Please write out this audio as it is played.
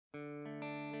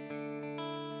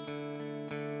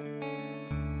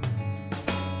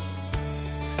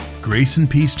Grace and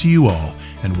peace to you all,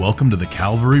 and welcome to the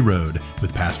Calvary Road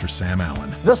with Pastor Sam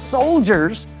Allen. The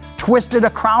soldiers twisted a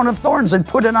crown of thorns and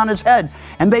put it on his head,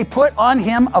 and they put on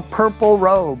him a purple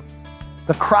robe.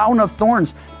 The crown of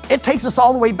thorns. It takes us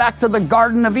all the way back to the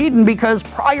Garden of Eden, because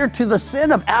prior to the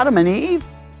sin of Adam and Eve,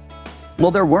 well,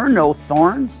 there were no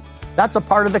thorns. That's a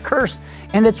part of the curse.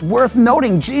 And it's worth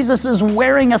noting, Jesus is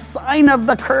wearing a sign of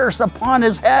the curse upon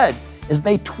his head as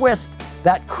they twist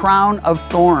that crown of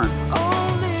thorns.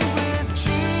 Only with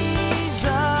Jesus.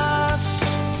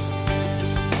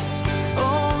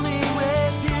 Only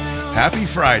with you. Happy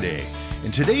Friday.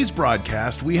 In today's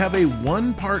broadcast, we have a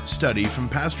one-part study from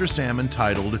Pastor Sam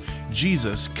entitled,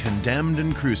 Jesus Condemned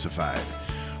and Crucified.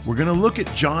 We're going to look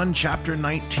at John chapter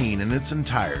 19 in its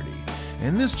entirety.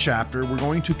 In this chapter, we're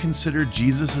going to consider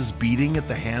Jesus' beating at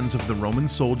the hands of the Roman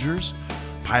soldiers,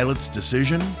 Pilate's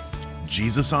decision,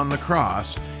 Jesus on the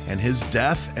cross, and his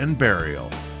death and burial.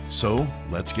 So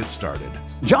let's get started.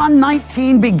 John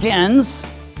 19 begins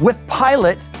with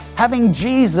Pilate having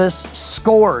Jesus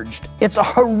scourged. It's a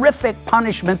horrific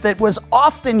punishment that was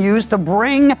often used to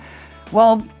bring,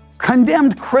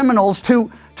 condemned criminals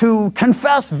to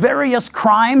confess various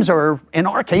crimes, or in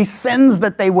our case, sins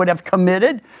that they would have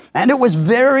committed. And it was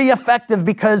very effective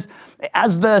because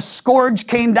as the scourge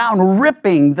came down,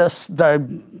 ripping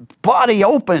the body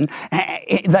open,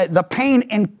 the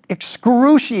pain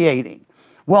excruciating,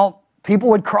 people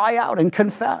would cry out and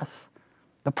confess.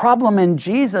 The problem in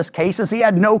Jesus' case is he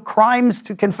had no crimes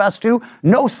to confess to,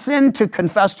 no sin to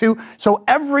confess to, so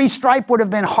every stripe would have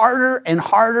been harder and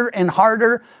harder and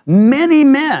harder. Many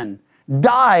men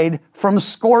died from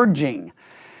scourging.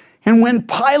 And when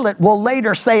Pilate will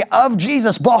later say of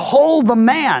Jesus, "Behold the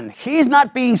man," he's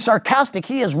not being sarcastic.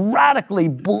 He is radically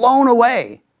blown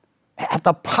away at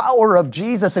the power of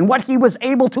Jesus and what he was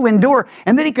able to endure,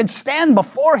 and that he could stand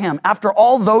before him after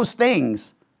all those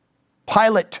things.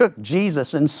 Pilate took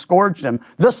Jesus and scourged him.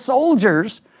 The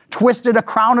soldiers twisted a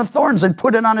crown of thorns and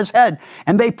put it on his head,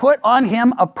 and they put on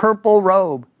him a purple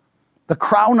robe. The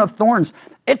crown of thorns.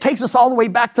 It takes us all the way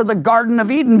back to the Garden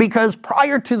of Eden, because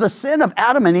prior to the sin of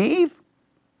Adam and Eve,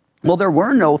 there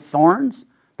were no thorns.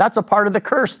 That's a part of the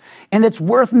curse. And it's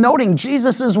worth noting,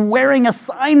 Jesus is wearing a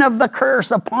sign of the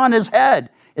curse upon his head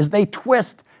as they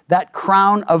twist that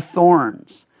crown of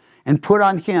thorns and put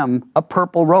on him a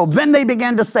purple robe. Then they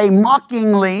began to say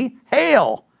mockingly,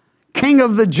 "Hail, King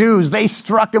of the Jews." They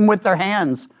struck him with their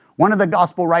hands. One of the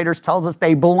gospel writers tells us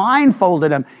they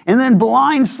blindfolded him and then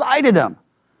blindsided him,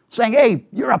 saying, "Hey,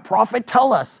 you're a prophet.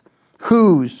 Tell us,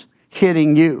 who's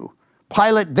hitting you?"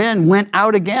 Pilate then went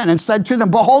out again and said to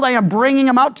them, "Behold, I am bringing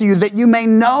him out to you, that you may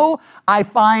know I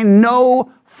find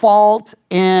no fault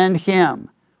in him."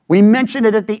 We mentioned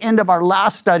it at the end of our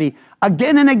last study.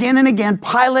 Again and again and again,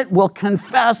 Pilate will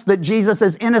confess that Jesus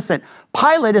is innocent.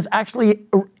 Pilate is actually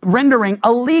rendering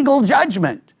a legal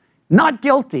judgment. Not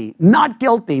guilty, not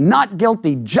guilty, not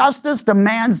guilty. Justice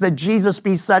demands that Jesus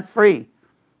be set free.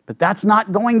 But that's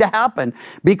not going to happen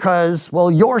because,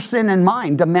 your sin and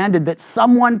mine demanded that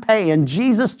someone pay, and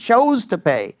Jesus chose to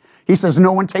pay. He says,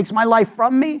 "No one takes my life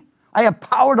from me. I have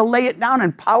power to lay it down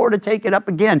and power to take it up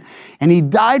again." And he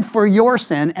died for your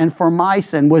sin and for my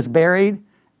sin, was buried,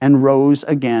 and rose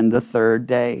again the third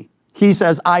day. He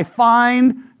says, "I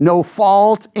find no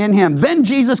fault in him." Then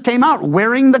Jesus came out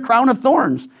wearing the crown of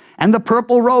thorns and the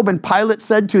purple robe, and Pilate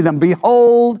said to them,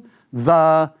 "Behold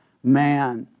the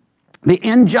man." The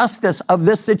injustice of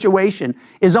this situation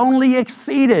is only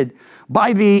exceeded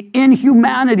by the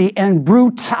inhumanity and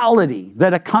brutality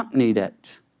that accompanied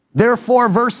it. Therefore,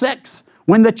 verse 6,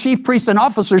 when the chief priests and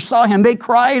officers saw him, they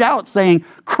cried out, saying,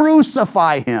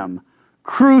 "Crucify him,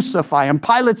 crucify him."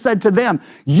 Pilate said to them,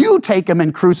 "You take him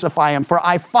and crucify him, for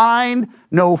I find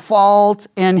no fault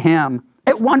in him."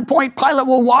 At one point, Pilate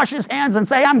will wash his hands and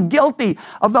say, "I'm guilty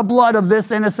of the blood of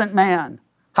this innocent man."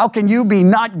 How can you be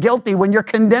not guilty when you're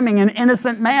condemning an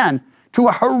innocent man to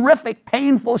a horrific,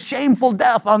 painful, shameful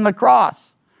death on the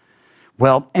cross?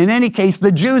 In any case,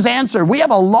 the Jews answered, "We have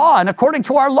a law, and according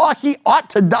to our law, he ought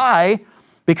to die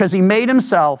because he made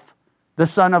himself the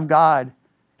Son of God."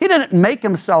 He didn't make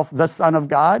himself the Son of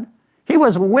God. He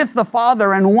was with the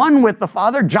Father and one with the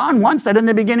Father. John 1 said, "In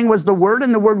the beginning was the Word,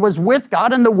 and the Word was with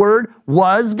God, and the Word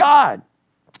was God."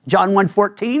 John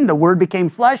 1:14, "The Word became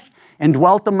flesh and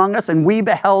dwelt among us, and we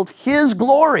beheld his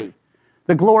glory."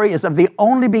 The glory is of the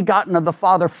only begotten of the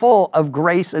Father, full of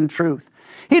grace and truth.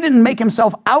 He didn't make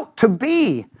himself out to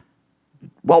be,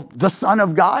 the Son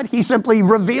of God. He simply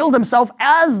revealed himself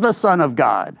as the Son of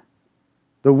God.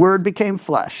 The Word became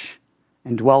flesh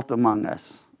and dwelt among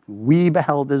us. We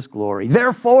beheld his glory.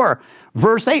 Therefore,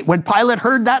 verse 8, when Pilate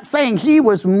heard that saying, he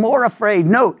was more afraid.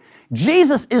 Note,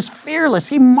 Jesus is fearless.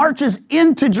 He marches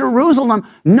into Jerusalem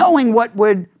knowing what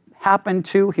would happen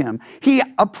to him. He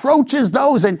approaches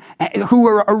those who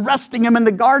are arresting him in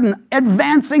the garden,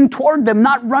 advancing toward them,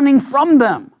 not running from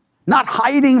them, not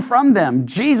hiding from them.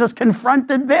 Jesus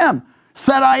confronted them,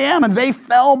 said, I am, and they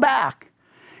fell back.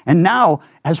 And now,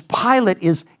 as Pilate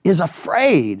is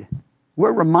afraid,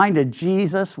 we're reminded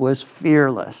Jesus was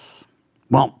fearless.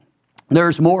 Well,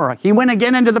 there's more. He went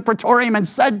again into the praetorium and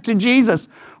said to Jesus,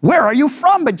 where are you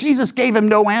from? But Jesus gave him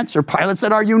no answer. Pilate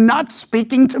said, are you not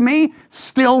speaking to me?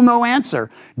 Still no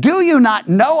answer. Do you not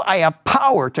know I have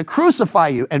power to crucify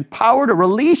you and power to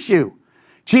release you?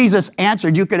 Jesus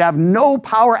answered, you could have no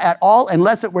power at all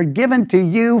unless it were given to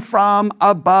you from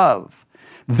above.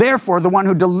 Therefore, the one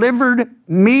who delivered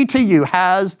me to you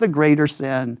has the greater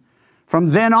sin. From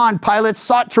then on, Pilate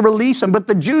sought to release him, but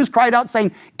the Jews cried out,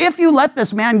 saying, if you let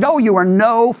this man go, you are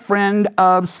no friend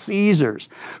of Caesar's.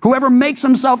 Whoever makes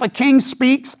himself a king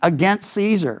speaks against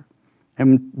Caesar.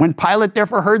 And when Pilate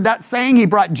therefore heard that saying, he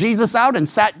brought Jesus out and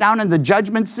sat down in the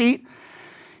judgment seat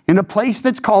in a place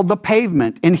that's called the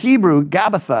Pavement, in Hebrew,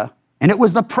 Gabbatha. And it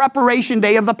was the preparation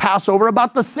day of the Passover,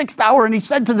 about the 6th hour. And he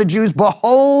said to the Jews,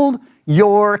 behold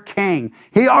your king.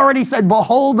 He already said,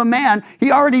 behold the man.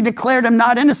 He already declared him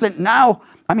not innocent.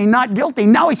 Not guilty.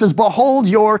 Now he says, behold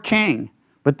your king.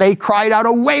 But they cried out,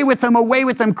 away with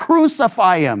him,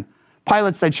 crucify him.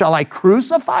 Pilate said, shall I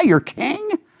crucify your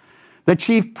king? The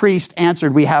chief priest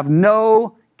answered, we have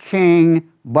no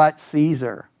king but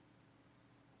Caesar.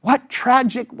 What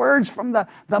tragic words from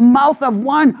the mouth of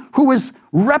one who was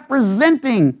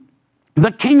representing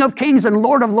the King of Kings and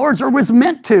Lord of Lords, or was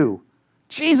meant to.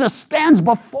 Jesus stands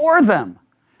before them,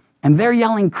 and they're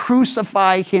yelling,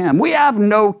 crucify him. We have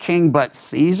no king but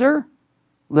Caesar.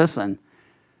 Listen,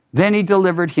 then he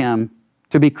delivered him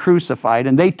to be crucified,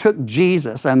 and they took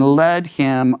Jesus and led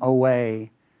him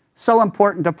away. So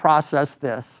important to process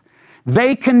this.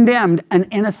 They condemned an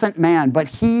innocent man, but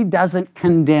he doesn't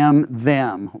condemn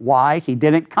them. Why? He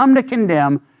didn't come to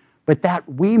condemn, but that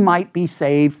we might be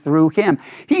saved through him.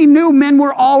 He knew men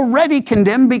were already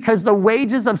condemned because the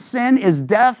wages of sin is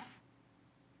death.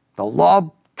 The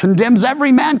law condemns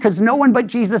every man because no one but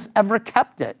Jesus ever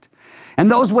kept it. And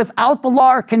those without the law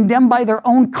are condemned by their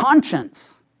own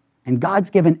conscience. And God's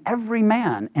given every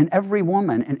man and every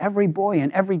woman and every boy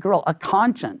and every girl a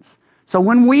conscience. So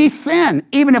when we sin,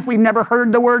 even if we've never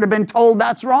heard the word or been told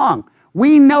that's wrong,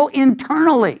 we know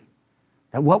internally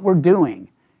that what we're doing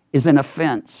is an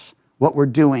offense. What we're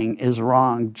doing is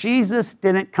wrong. Jesus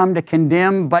didn't come to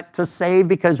condemn, but to save,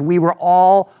 because we were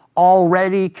all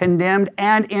already condemned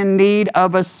and in need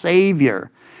of a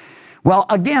Savior. Well,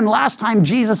 again, last time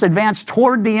Jesus advanced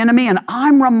toward the enemy, and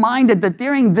I'm reminded that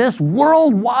during this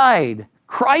worldwide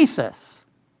crisis,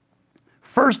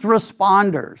 first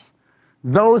responders,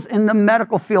 those in the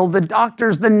medical field, the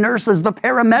doctors, the nurses, the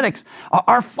paramedics,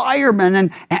 our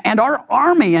firemen, and our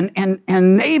Army and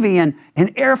Navy and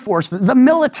Air Force, the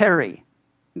military,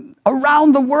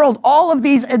 around the world, all of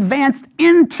these advanced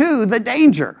into the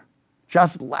danger.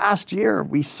 Just last year,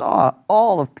 we saw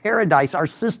all of Paradise, our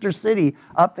sister city,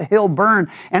 up the hill burn.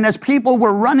 And as people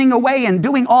were running away and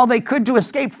doing all they could to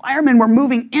escape, firemen were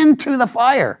moving into the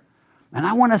fire. And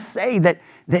I want to say that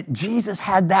Jesus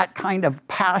had that kind of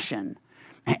passion.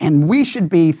 And we should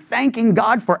be thanking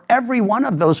God for every one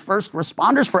of those first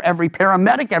responders, for every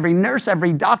paramedic, every nurse,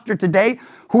 every doctor today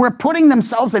who are putting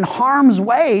themselves in harm's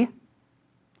way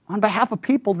on behalf of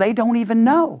people they don't even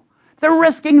know. They're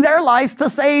risking their lives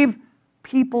to save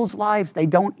people's lives they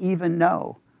don't even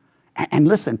know. And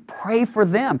listen, pray for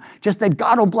them, just that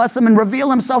God will bless them and reveal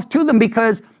himself to them,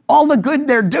 because all the good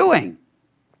they're doing,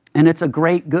 and it's a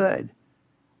great good,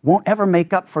 won't ever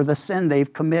make up for the sin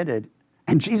they've committed.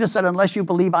 And Jesus said, unless you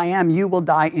believe I am, you will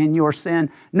die in your sin.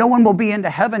 No one will be into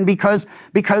heaven because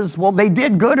they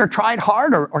did good or tried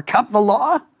hard or kept the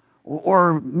law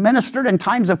or ministered in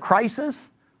times of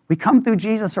crisis. We come through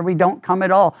Jesus or we don't come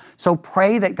at all. So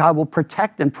pray that God will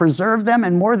protect and preserve them,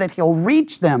 and more, that he'll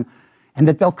reach them and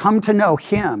that they'll come to know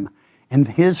him and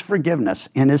his forgiveness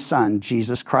in his Son,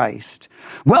 Jesus Christ.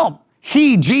 Well,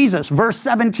 he, Jesus, verse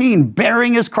 17,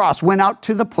 bearing his cross, went out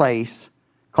to the place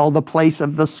called the place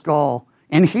of the skull.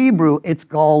 In Hebrew, it's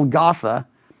Golgotha.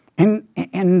 In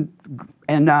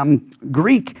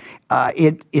Greek,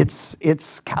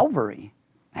 it's Calvary.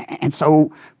 And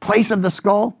so, place of the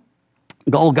skull,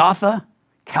 Golgotha,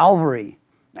 Calvary.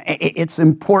 It's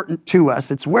important to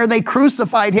us. It's where they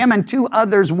crucified him and two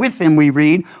others with him, we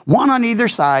read, one on either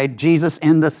side, Jesus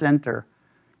in the center.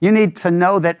 You need to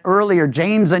know that earlier,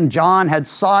 James and John had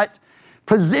sought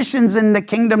positions in the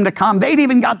kingdom to come. They'd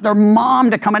even got their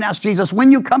mom to come and ask Jesus,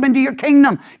 when you come into your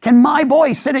kingdom, can my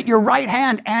boy sit at your right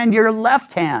hand and your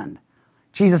left hand?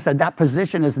 Jesus said, that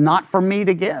position is not for me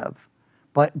to give.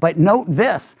 But note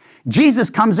this, Jesus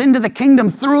comes into the kingdom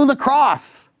through the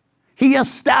cross. He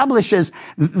establishes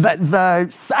the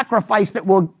sacrifice that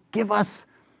will give us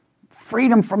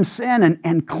freedom from sin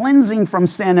and cleansing from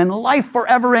sin and life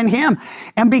forever in him.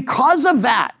 And because of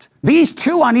that, these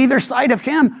two on either side of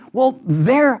him, well,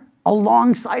 they're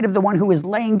alongside of the one who is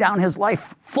laying down his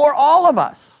life for all of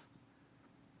us.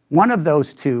 One of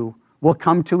those two will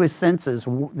come to his senses.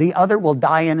 The other will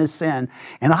die in his sin.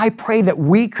 And I pray that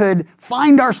we could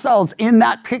find ourselves in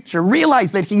that picture,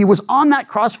 realize that he was on that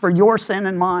cross for your sin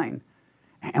and mine.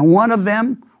 And one of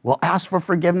them will ask for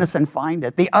forgiveness and find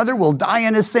it. The other will die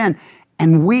in his sin.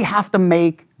 And we have to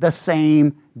make the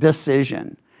same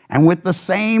decision and with the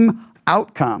same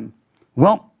outcome.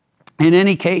 Well, in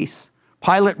any case,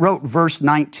 Pilate wrote verse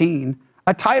 19,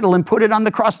 a title, and put it on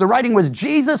the cross. The writing was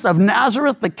Jesus of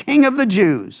Nazareth, the King of the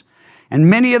Jews. And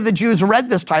many of the Jews read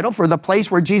this title, for the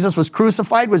place where Jesus was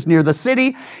crucified was near the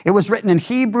city. It was written in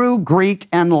Hebrew, Greek,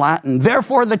 and Latin.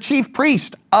 Therefore, the chief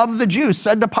priest of the Jews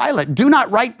said to Pilate, do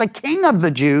not write the King of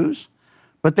the Jews,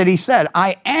 but that he said,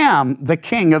 I am the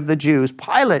King of the Jews.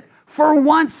 Pilate, for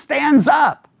once, stands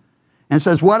up and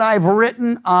says, what I've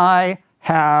written, I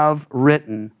have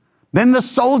written. Then the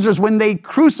soldiers, when they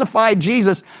crucified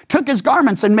Jesus, took his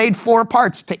garments and made 4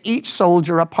 parts, to each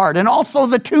soldier a part, and also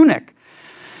the tunic.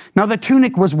 Now the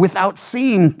tunic was without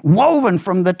seam, woven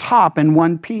from the top in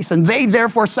one piece. And they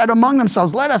therefore said among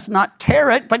themselves, let us not tear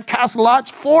it, but cast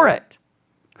lots for it,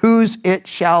 whose it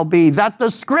shall be, that the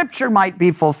scripture might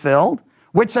be fulfilled,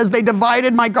 which says, they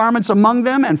divided my garments among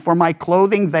them, and for my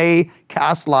clothing they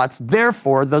cast lots.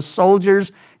 Therefore the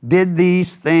soldiers did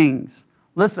these things.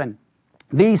 Listen,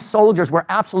 these soldiers were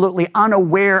absolutely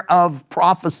unaware of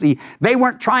prophecy. They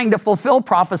weren't trying to fulfill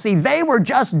prophecy. They were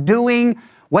just doing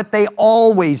what they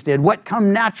always did, what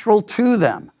come natural to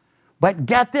them. But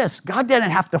get this, God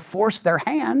didn't have to force their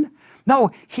hand.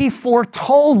 No, he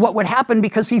foretold what would happen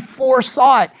because he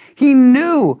foresaw it. He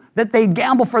knew that they'd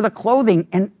gamble for the clothing.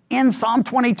 And in Psalm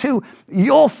 22,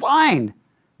 you'll find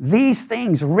these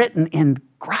things written in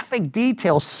graphic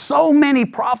detail, so many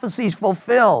prophecies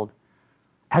fulfilled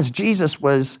as Jesus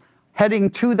was heading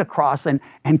to the cross and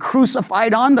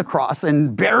crucified on the cross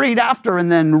and buried after and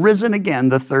then risen again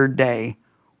the 3rd day.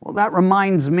 Well, that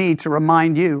reminds me to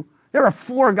remind you, there are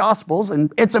 4 gospels,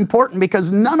 and it's important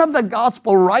because none of the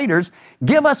gospel writers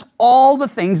give us all the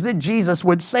things that Jesus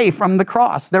would say from the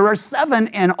cross. There are 7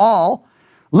 in all.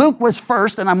 Luke was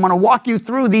first, and I'm going to walk you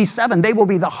through these 7. They will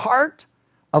be the heart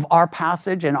of our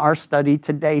passage and our study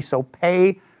today, so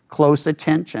pay close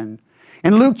attention.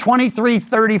 In Luke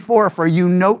 23:34, for you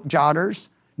note jotters,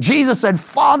 Jesus said,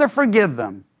 Father, forgive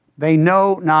them. They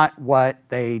know not what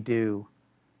they do.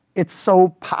 It's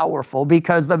so powerful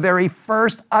because the very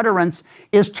first utterance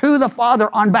is to the Father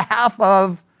on behalf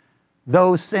of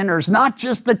those sinners, not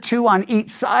just the 2 on each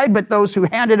side, but those who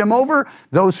handed him over,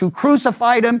 those who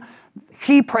crucified him.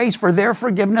 He prays for their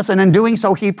forgiveness, and in doing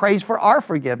so, he prays for our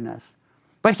forgiveness.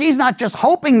 But he's not just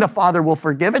hoping the Father will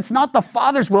forgive. It's not the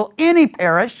Father's will any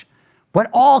perish, but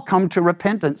all come to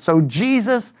repentance. So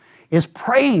Jesus is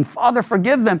praying, Father,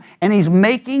 forgive them, and he's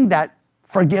making that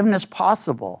forgiveness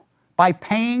possible by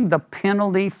paying the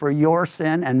penalty for your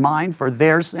sin and mine, for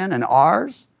their sin and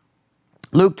ours.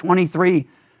 Luke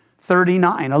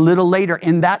 23:39, a little later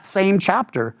in that same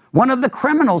chapter, one of the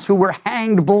criminals who were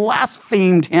hanged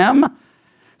blasphemed him,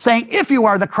 saying, if you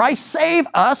are the Christ, save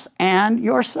us and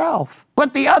yourself.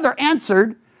 But the other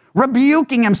answered,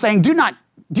 rebuking him, saying, do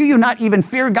you not even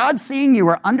fear God, seeing you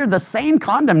are under the same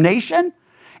condemnation?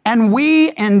 And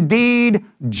we indeed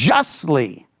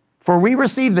justly, for we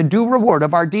receive the due reward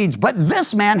of our deeds. But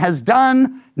this man has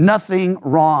done nothing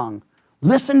wrong.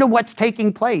 Listen to what's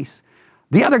taking place.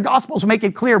 The other gospels make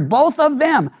it clear both of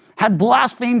them had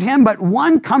blasphemed him, but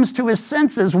one comes to his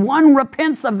senses, one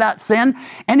repents of that sin,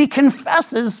 and he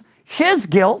confesses his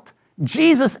guilt,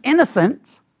 Jesus'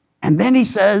 innocence, and then he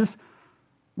says,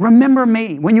 remember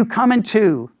me when you come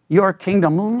into your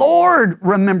kingdom. Lord,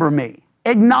 remember me.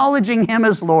 Acknowledging him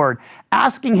as Lord,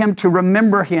 asking him to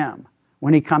remember him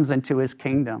when he comes into his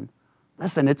kingdom.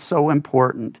 Listen, it's so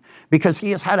important because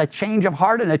he has had a change of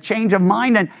heart and a change of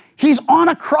mind, and he's on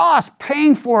a cross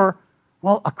paying for,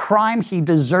 well, a crime he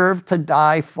deserved to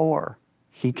die for.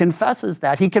 He confesses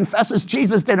that. He confesses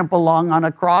Jesus didn't belong on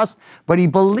a cross, but he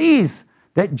believes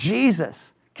that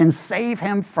Jesus can save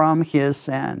him from his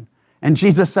sin. And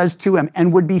Jesus says to him,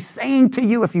 and would be saying to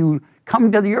you if you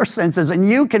come to your senses and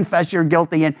you confess you're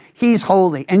guilty and he's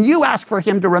holy and you ask for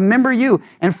him to remember you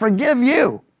and forgive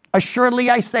you, assuredly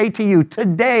I say to you,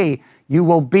 today you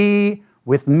will be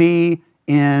with me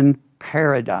in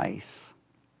paradise.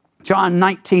 John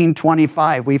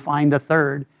 19:25, we find the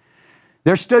third.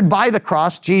 There stood by the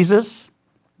cross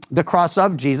the cross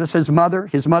of Jesus, his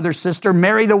mother's sister,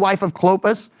 Mary, the wife of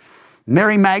Clopas,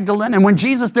 Mary Magdalene. And when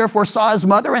Jesus therefore saw his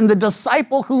mother and the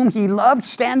disciple whom he loved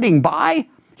standing by,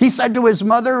 he said to his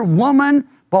mother, "Woman,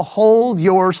 behold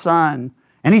your son."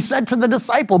 And he said to the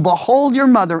disciple, "Behold your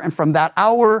mother." And from that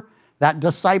hour, that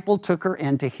disciple took her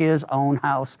into his own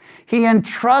house. He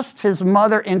entrusts his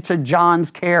mother into John's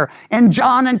care and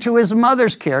John into his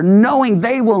mother's care, knowing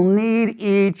they will need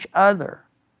each other.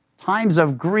 Times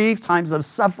of grief, times of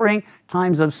suffering,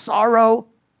 times of sorrow,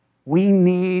 we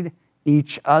need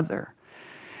each other.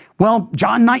 Well,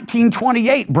 John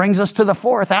 19:28 brings us to the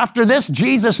fourth. After this,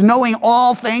 Jesus, knowing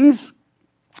all things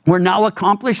were now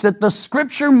accomplished, that the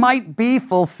scripture might be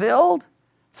fulfilled,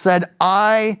 said,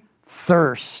 "I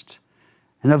thirst."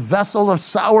 And a vessel of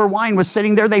sour wine was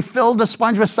sitting there. They filled the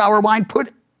sponge with sour wine,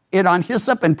 put it on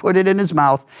hyssop, and put it in his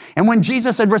mouth. And when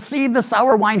Jesus had received the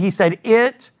sour wine, he said,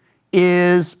 "It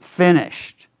is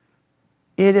finished."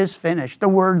 It is finished. The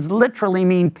words literally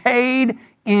mean paid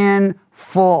in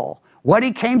full. What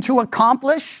he came to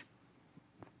accomplish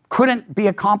couldn't be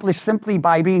accomplished simply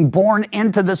by being born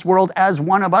into this world as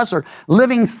one of us or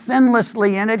living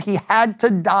sinlessly in it. He had to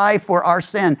die for our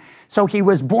sin. So he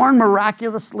was born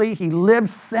miraculously, he lived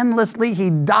sinlessly, he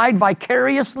died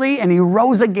vicariously, and he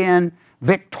rose again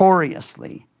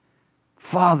victoriously.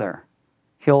 Father,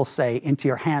 he'll say, into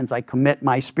your hands I commit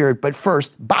my spirit. But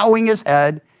first, bowing his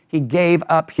head, he gave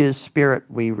up his spirit,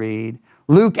 we read.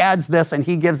 Luke adds this, and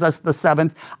he gives us the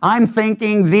seventh. I'm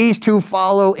thinking these two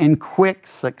follow in quick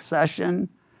succession.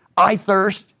 I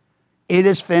thirst, it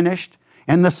is finished.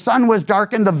 And the sun was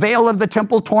darkened, the veil of the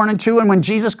temple torn in two. And when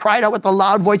Jesus cried out with a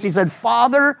loud voice, he said,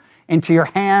 Father, into your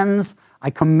hands I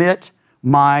commit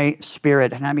my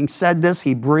spirit. And having said this,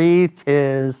 he breathed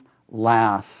his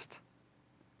last.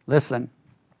 Listen,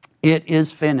 it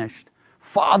is finished.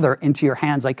 Father, into your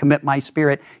hands I commit my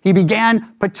spirit. He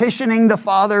began petitioning the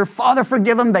Father, Father,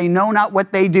 forgive them, they know not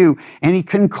what they do. And he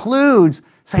concludes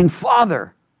saying,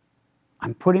 Father,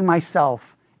 I'm putting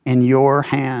myself in your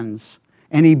hands.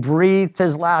 And he breathed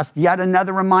his last. Yet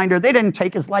another reminder, they didn't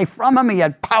take his life from him. He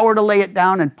had power to lay it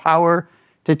down and power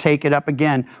to take it up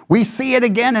again. We see it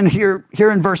again and here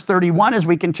in verse 31 as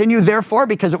we continue. Therefore,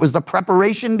 because it was the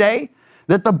preparation day,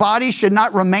 that the body should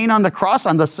not remain on the cross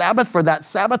on the Sabbath, for that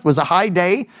Sabbath was a high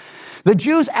day. The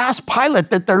Jews asked Pilate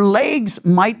that their legs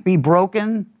might be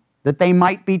broken, that they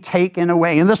might be taken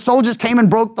away. And the soldiers came and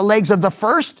broke the legs of the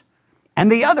first and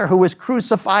the other who was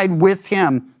crucified with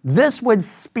him. This would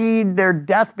speed their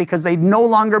death because they'd no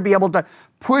longer be able to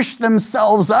push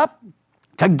themselves up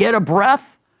to get a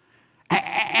breath.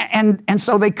 And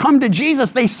so they come to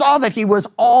Jesus. They saw that he was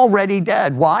already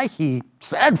dead. Why? He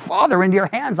said, Father, into your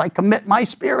hands I commit my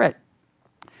spirit.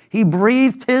 He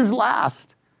breathed his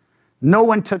last. No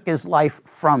one took his life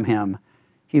from him.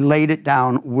 He laid it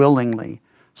down willingly.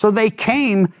 So they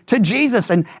came to Jesus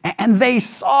and they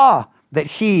saw that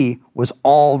he was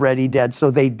already dead. So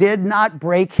they did not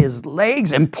break his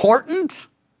legs. Important.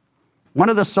 One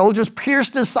of the soldiers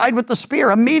pierced his side with the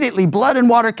spear. Immediately, blood and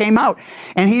water came out.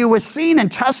 And he who was seen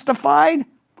and testified,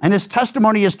 and his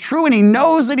testimony is true, and he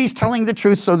knows that he's telling the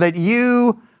truth so that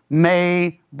you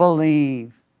may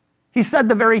believe. He said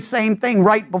the very same thing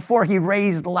right before he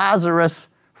raised Lazarus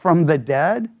from the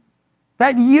dead,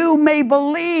 that you may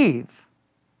believe.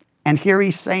 And here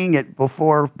he's saying it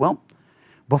before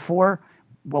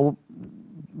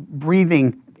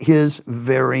breathing his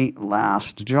very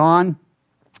last. John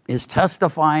is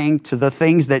testifying to the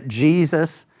things that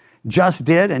Jesus just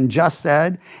did and just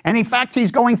said. And in fact,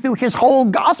 he's going through his whole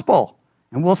gospel.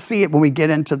 And we'll see it when we get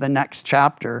into the next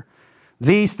chapter.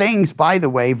 These things, by the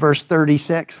way, verse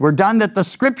 36, were done that the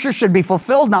scripture should be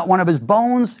fulfilled. Not one of his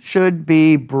bones should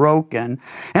be broken.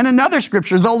 And another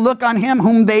scripture, they'll look on him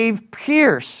whom they've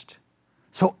pierced.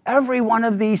 So every one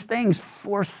of these things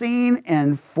foreseen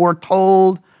and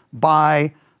foretold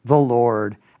by the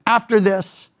Lord. After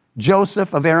this,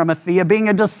 Joseph of Arimathea, being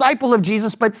a disciple of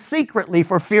Jesus, but secretly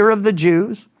for fear of the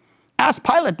Jews, asked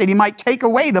Pilate that he might take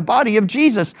away the body of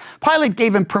Jesus. Pilate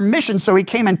gave him permission, so he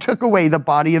came and took away the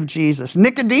body of Jesus.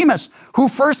 Nicodemus, who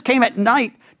first came at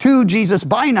night to Jesus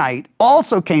by night,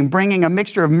 also came bringing a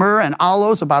mixture of myrrh and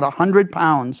aloes, about 100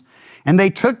 pounds. And they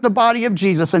took the body of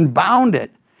Jesus and bound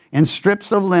it in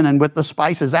strips of linen with the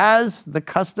spices, as the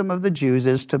custom of the Jews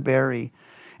is to bury.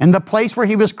 In the place where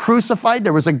he was crucified,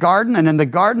 there was a garden, and in the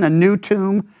garden a new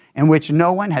tomb, in which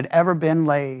no one had ever been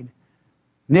laid.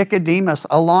 Nicodemus,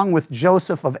 along with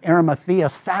Joseph of Arimathea,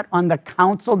 sat on the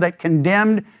council that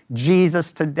condemned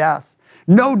Jesus to death.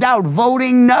 No doubt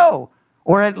voting no,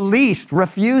 or at least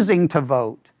refusing to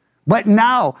vote. But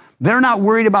now they're not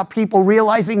worried about people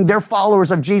realizing they're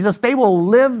followers of Jesus. They will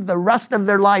live the rest of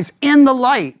their lives in the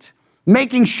light,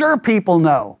 making sure people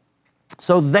know.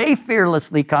 So they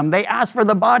fearlessly come. They ask for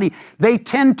the body. They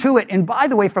tend to it. And by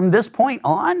the way, from this point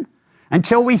on,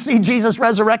 until we see Jesus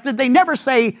resurrected, they never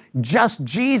say just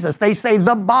Jesus. They say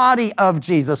the body of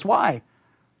Jesus. Why?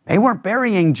 They weren't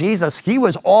burying Jesus. He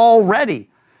was already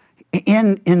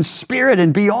in spirit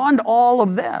and beyond all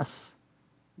of this.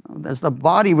 As the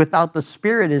body without the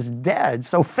spirit is dead,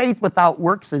 so faith without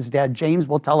works is dead, James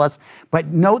will tell us. But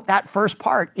note that first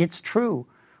part, it's true.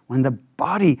 When the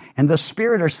body and the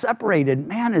spirit are separated,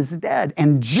 man is dead.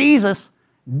 And Jesus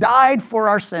died for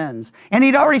our sins. And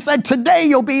he'd already said, today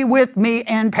you'll be with me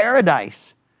in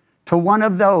paradise. To one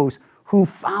of those who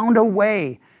found a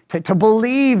way to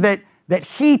believe that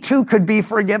he too could be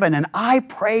forgiven. And I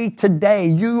pray today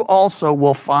you also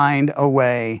will find a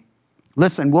way.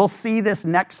 Listen, we'll see this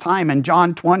next time in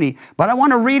John 20, but I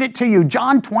want to read it to you.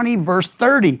 John 20, verse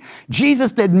 30.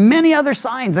 Jesus did many other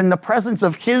signs in the presence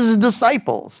of his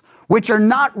disciples, which are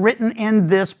not written in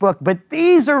this book, but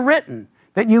these are written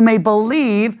that you may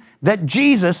believe that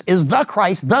Jesus is the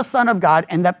Christ, the Son of God,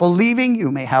 and that believing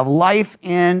you may have life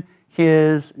in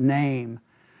his name.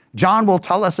 John will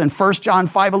tell us in 1 John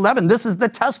 5:11, this is the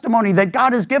testimony that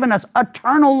God has given us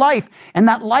eternal life, and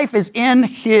that life is in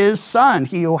his Son.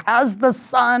 He who has the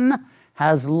Son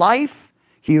has life.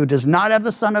 He who does not have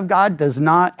the Son of God does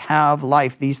not have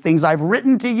life. These things I've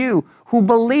written to you who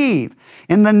believe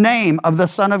in the name of the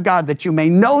Son of God, that you may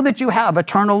know that you have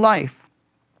eternal life,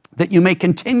 that you may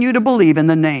continue to believe in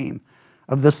the name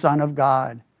of the Son of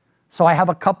God. So I have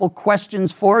a couple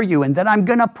questions for you, and then I'm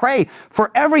going to pray for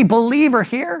every believer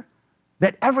here,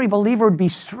 that every believer would be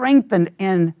strengthened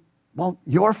in,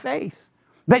 your faith.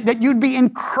 That you'd be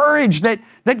encouraged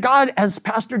that God, as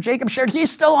Pastor Jacob shared, he's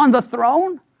still on the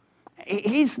throne.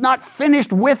 He's not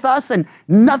finished with us, and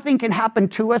nothing can happen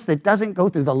to us that doesn't go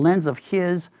through the lens of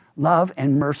his love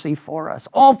and mercy for us.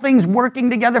 All things working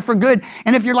together for good.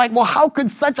 And if you're like, how could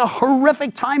such a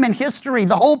horrific time in history,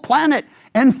 the whole planet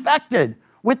infected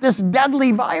with this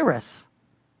deadly virus,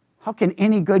 how can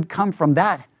any good come from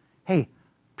that? Hey,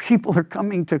 people are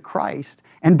coming to Christ,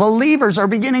 and believers are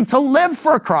beginning to live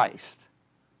for Christ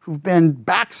who've been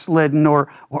backslidden or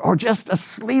just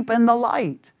asleep in the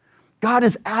light. God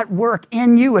is at work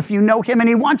in you if you know him, and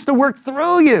he wants to work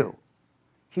through you.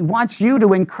 He wants you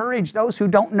to encourage those who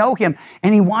don't know him,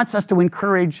 and he wants us to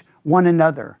encourage one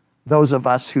another, those of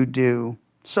us who do.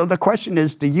 So the question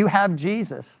is, do you have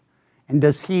Jesus? And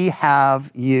does he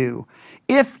have you?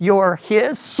 If you're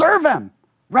his, serve him,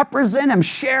 represent him,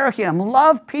 share him,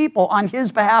 love people on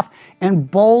his behalf, and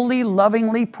boldly,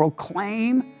 lovingly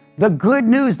proclaim the good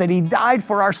news that he died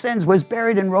for our sins, was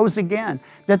buried, and rose again,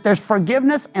 that there's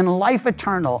forgiveness and life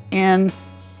eternal in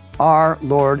our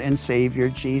Lord and Savior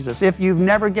Jesus. If you've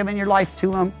never given your life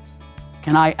to him,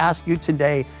 can I ask you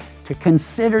today to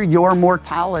consider your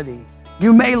mortality?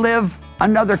 You may live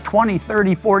another 20,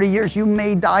 30, 40 years. You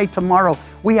may die tomorrow.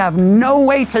 We have no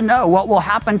way to know what will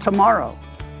happen tomorrow,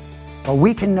 but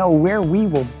we can know where we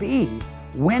will be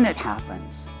when it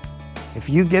happens. If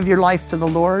you give your life to the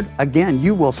Lord, again,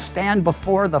 you will stand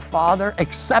before the Father,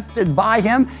 accepted by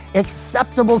him,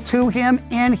 acceptable to him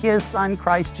in his Son,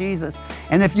 Christ Jesus.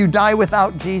 And if you die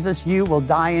without Jesus, you will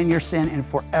die in your sin and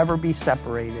forever be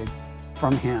separated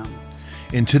from him.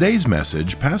 In today's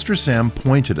message, Pastor Sam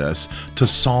pointed us to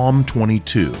Psalm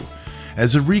 22.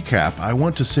 As a recap, I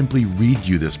want to simply read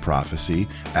you this prophecy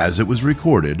as it was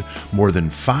recorded more than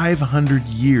 500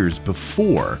 years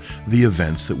before the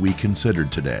events that we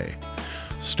considered today.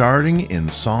 Starting in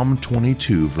Psalm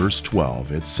 22, verse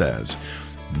 12, it says,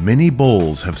 "Many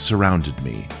bulls have surrounded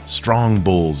me. Strong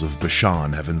bulls of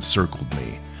Bashan have encircled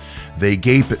me. They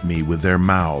gape at me with their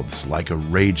mouths like a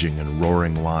raging and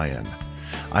roaring lion.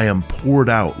 I am poured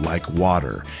out like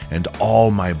water, and all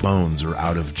my bones are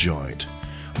out of joint.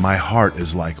 My heart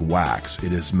is like wax,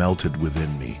 it is melted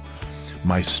within me.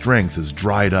 My strength is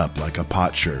dried up like a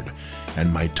potsherd,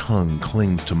 and my tongue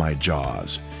clings to my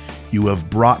jaws. You have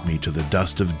brought me to the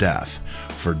dust of death,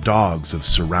 for dogs have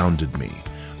surrounded me.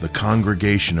 The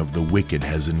congregation of the wicked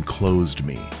has enclosed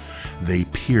me. They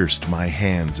pierced my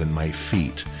hands and my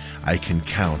feet. I can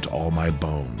count all my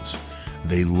bones.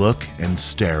 They look and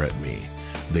stare at me.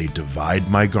 They divide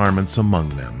my garments among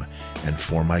them, and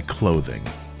for my clothing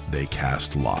they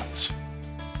cast lots."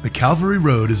 The Calvary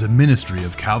Road is a ministry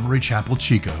of Calvary Chapel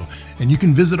Chico, and you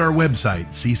can visit our website,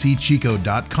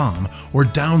 ccchico.com, or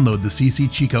download the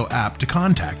CC Chico app to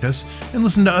contact us and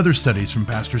listen to other studies from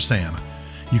Pastor Sam.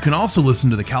 You can also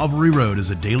listen to The Calvary Road as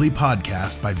a daily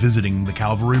podcast by visiting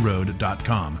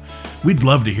thecalvaryroad.com. We'd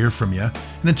love to hear from you,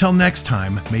 and until next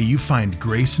time, may you find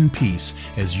grace and peace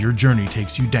as your journey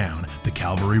takes you down the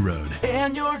Calvary Road.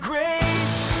 And your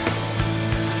grace